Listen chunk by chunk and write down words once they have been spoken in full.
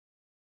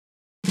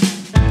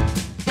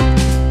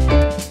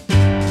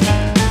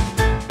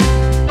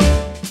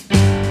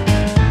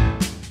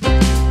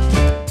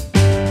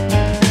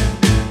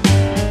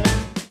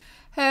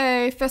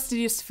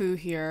Fastidious Foo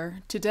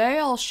here. Today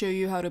I'll show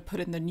you how to put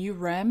in the new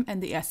RAM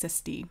and the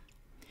SSD.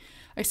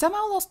 I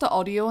somehow lost the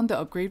audio on the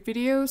upgrade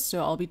video,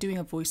 so I'll be doing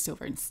a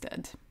voiceover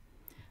instead.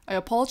 I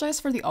apologize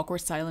for the awkward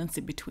silence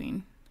in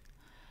between.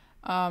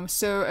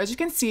 So as you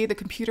can see, the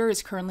computer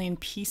is currently in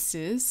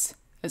pieces,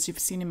 as you've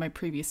seen in my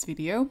previous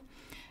video,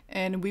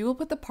 and we will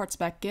put the parts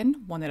back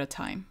in one at a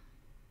time.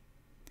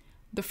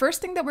 The first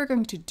thing that we're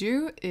going to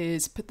do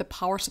is put the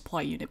power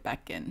supply unit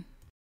back in.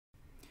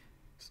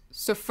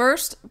 So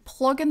first,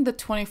 plug in the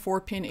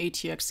 24-pin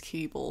ATX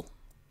cable,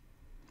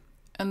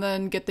 and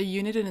then get the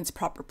unit in its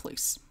proper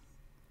place.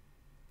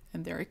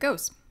 And there it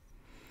goes.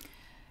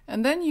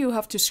 And then you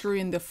have to screw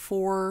in the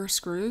 4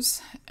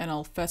 screws, and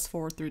I'll fast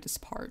forward through this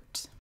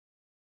part.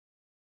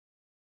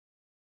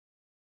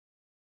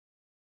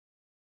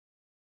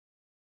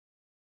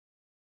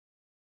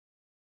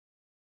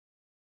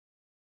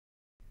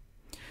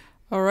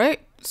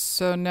 Alright,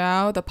 so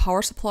now the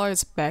power supply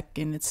is back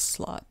in its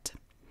slot.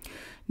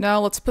 Now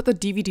let's put the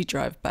DVD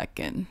drive back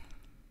in.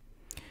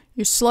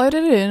 You slide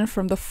it in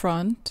from the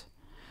front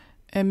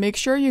and make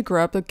sure you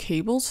grab the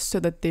cables so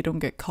that they don't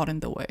get caught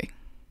in the way.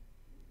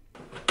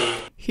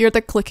 Hear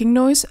the clicking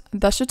noise?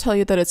 That should tell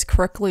you that it's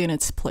correctly in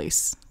its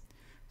place.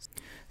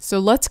 So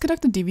let's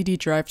connect the DVD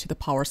drive to the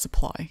power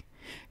supply.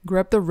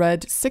 Grab the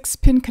red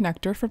 6-pin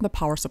connector from the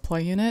power supply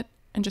unit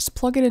and just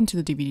plug it into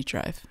the DVD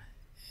drive.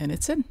 And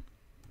it's in.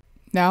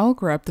 Now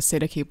grab the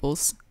SATA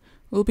cables.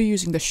 We'll be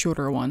using the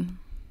shorter one.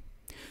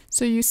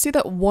 So you see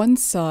that one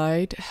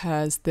side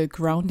has the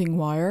grounding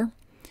wire,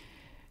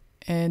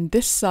 and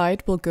this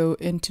side will go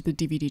into the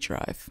DVD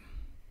drive.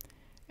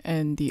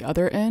 And the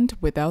other end,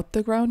 without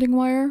the grounding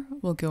wire,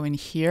 will go in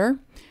here,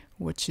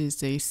 which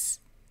is a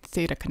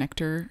SATA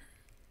connector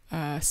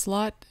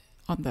slot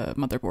on the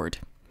motherboard.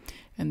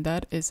 And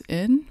that is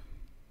in,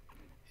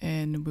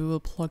 and we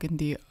will plug in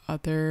the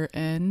other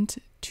end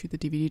to the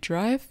DVD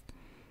drive.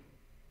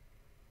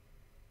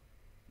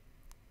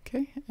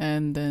 Okay,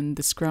 and then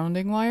this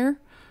grounding wire,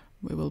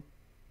 we will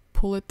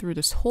pull it through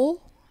this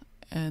hole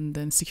and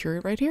then secure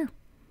it right here.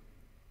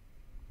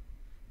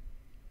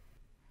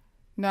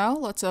 Now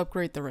let's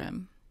upgrade the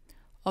RAM.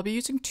 I'll be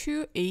using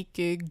 2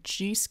 8GB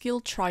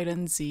G.Skill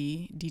Trident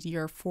Z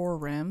DDR4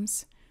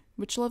 RAMs,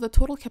 which will have a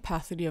total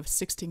capacity of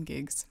 16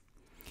 gigs,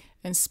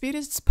 and speed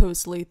is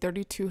supposedly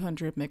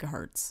 3200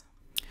 MHz.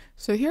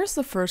 So here's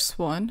the first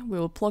one. We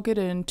will plug it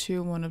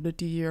into one of the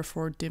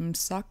DDR4 DIMM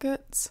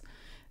sockets,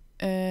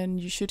 and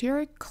you should hear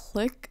it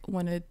click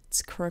when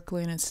it's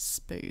correctly in its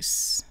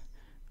space.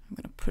 I'm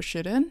going to push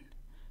it in,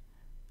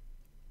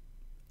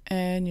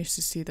 and you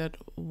should see that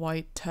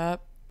white tab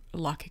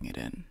locking it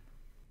in.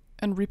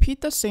 And repeat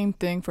the same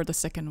thing for the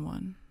second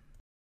one.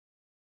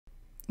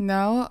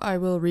 Now I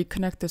will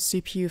reconnect the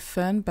CPU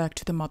fan back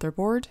to the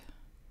motherboard.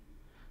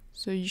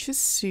 So you should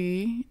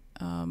see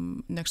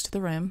next to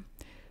the RAM,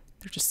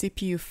 there's a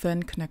CPU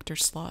fan connector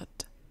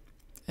slot.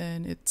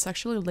 And it's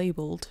actually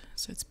labeled,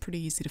 so it's pretty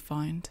easy to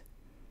find.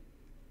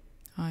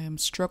 I am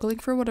struggling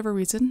for whatever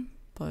reason,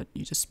 but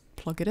you just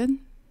plug it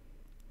in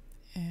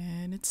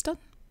and it's done.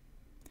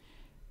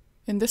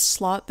 In this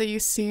slot that you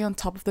see on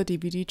top of the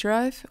DVD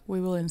drive,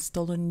 we will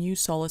install a new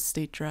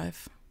solid-state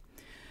drive.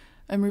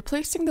 I'm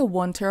replacing the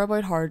 1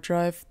 terabyte hard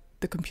drive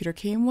the computer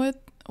came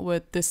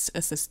with this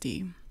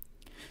SSD.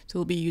 So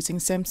we'll be using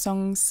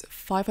Samsung's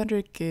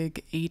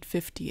 500GB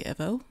 850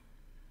 EVO.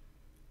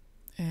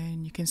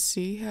 And you can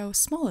see how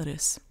small it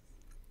is.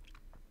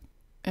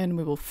 And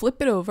we will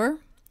flip it over,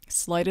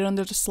 slide it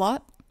under the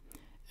slot,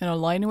 and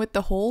align it with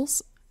the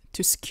holes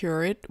to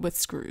secure it with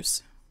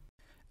screws.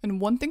 And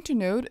one thing to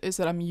note is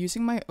that I'm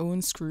using my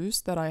own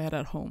screws that I had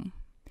at home,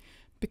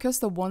 because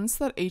the ones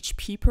that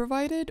HP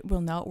provided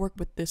will not work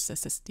with this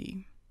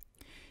SSD.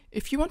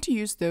 If you want to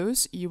use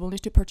those, you will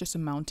need to purchase a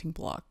mounting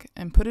block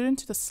and put it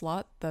into the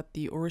slot that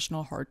the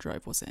original hard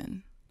drive was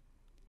in.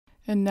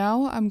 And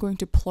now I'm going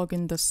to plug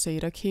in the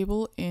SATA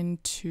cable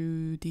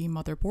into the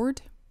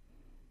motherboard.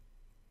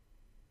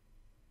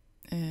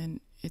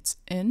 And it's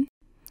in.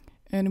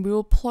 And we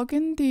will plug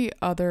in the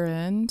other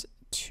end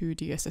to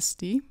the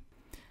SSD.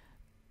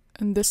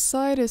 And this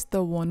side is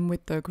the one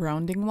with the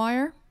grounding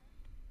wire.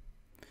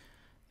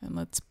 And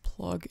let's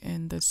plug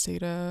in the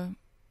SATA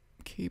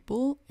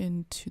cable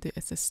into the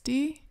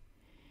SSD.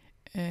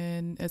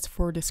 And as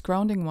for this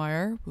grounding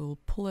wire, we'll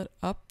pull it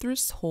up through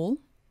this hole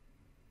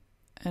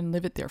and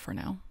leave it there for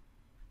now.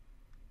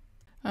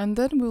 And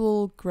then we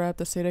will grab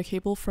the SATA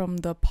cable from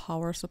the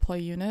power supply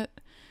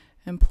unit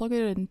and plug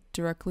it in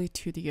directly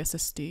to the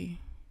SSD.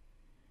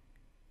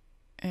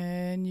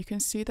 And you can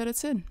see that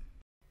it's in.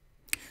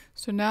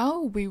 So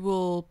now we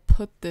will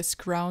put this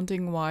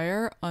grounding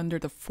wire under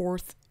the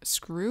 4th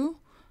screw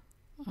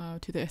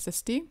to the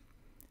SSD.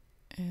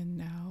 And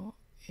now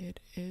it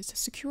is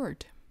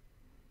secured.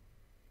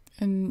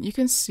 And you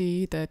can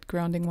see that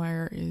grounding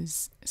wire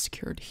is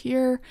secured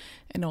here,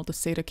 and all the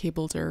SATA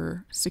cables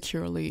are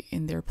securely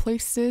in their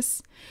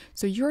places.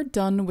 So you're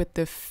done with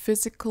the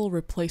physical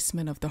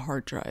replacement of the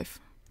hard drive.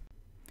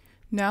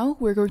 Now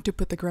we're going to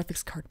put the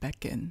graphics card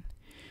back in.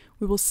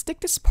 We will stick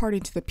this part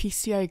into the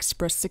PCI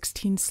Express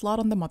 16 slot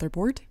on the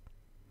motherboard.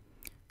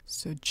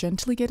 So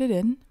gently get it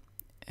in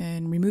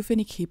and remove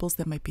any cables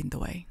that might be in the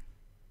way.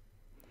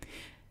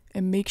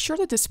 And make sure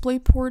the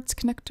DisplayPort's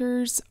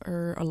connectors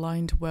are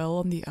aligned well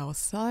on the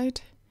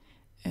outside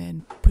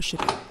and push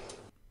it in.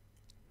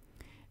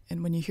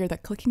 And when you hear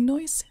that clicking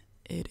noise,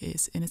 it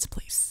is in its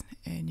place.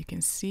 And you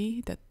can see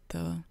that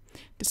the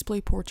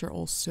DisplayPorts are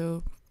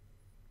also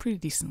pretty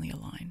decently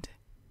aligned.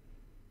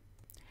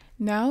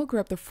 Now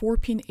grab the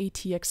 4-pin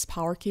ATX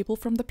power cable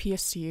from the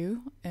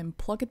PSU and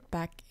plug it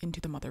back into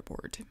the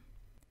motherboard.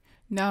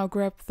 Now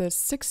grab the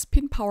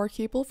 6-pin power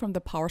cable from the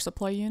power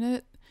supply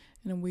unit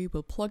and we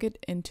will plug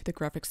it into the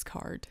graphics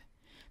card.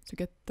 So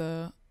get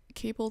the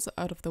cables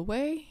out of the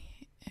way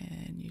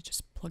and you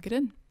just plug it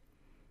in.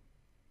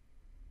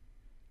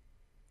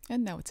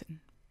 And now it's in.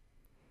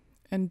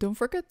 And don't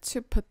forget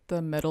to put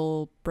the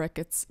metal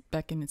brackets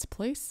back in its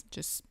place.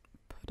 Just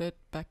put it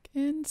back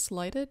in,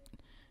 slide it,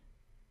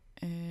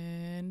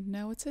 and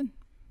now it's in.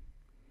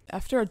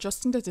 After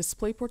adjusting the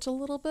DisplayPorts a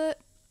little bit,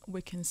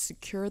 we can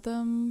secure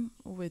them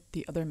with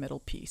the other metal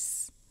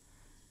piece.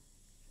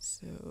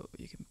 So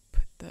you can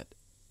put that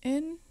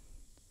in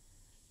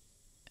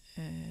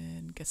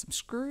and get some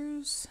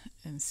screws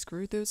and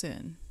screw those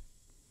in.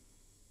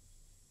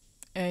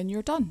 And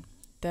you're done.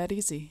 That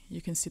easy.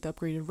 You can see the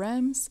upgraded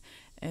RAMs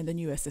and the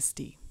new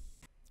SSD.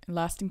 And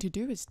last thing to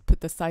do is put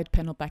the side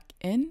panel back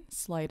in,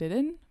 slide it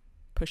in,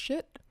 push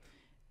it,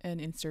 and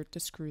insert the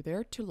screw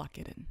there to lock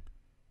it in.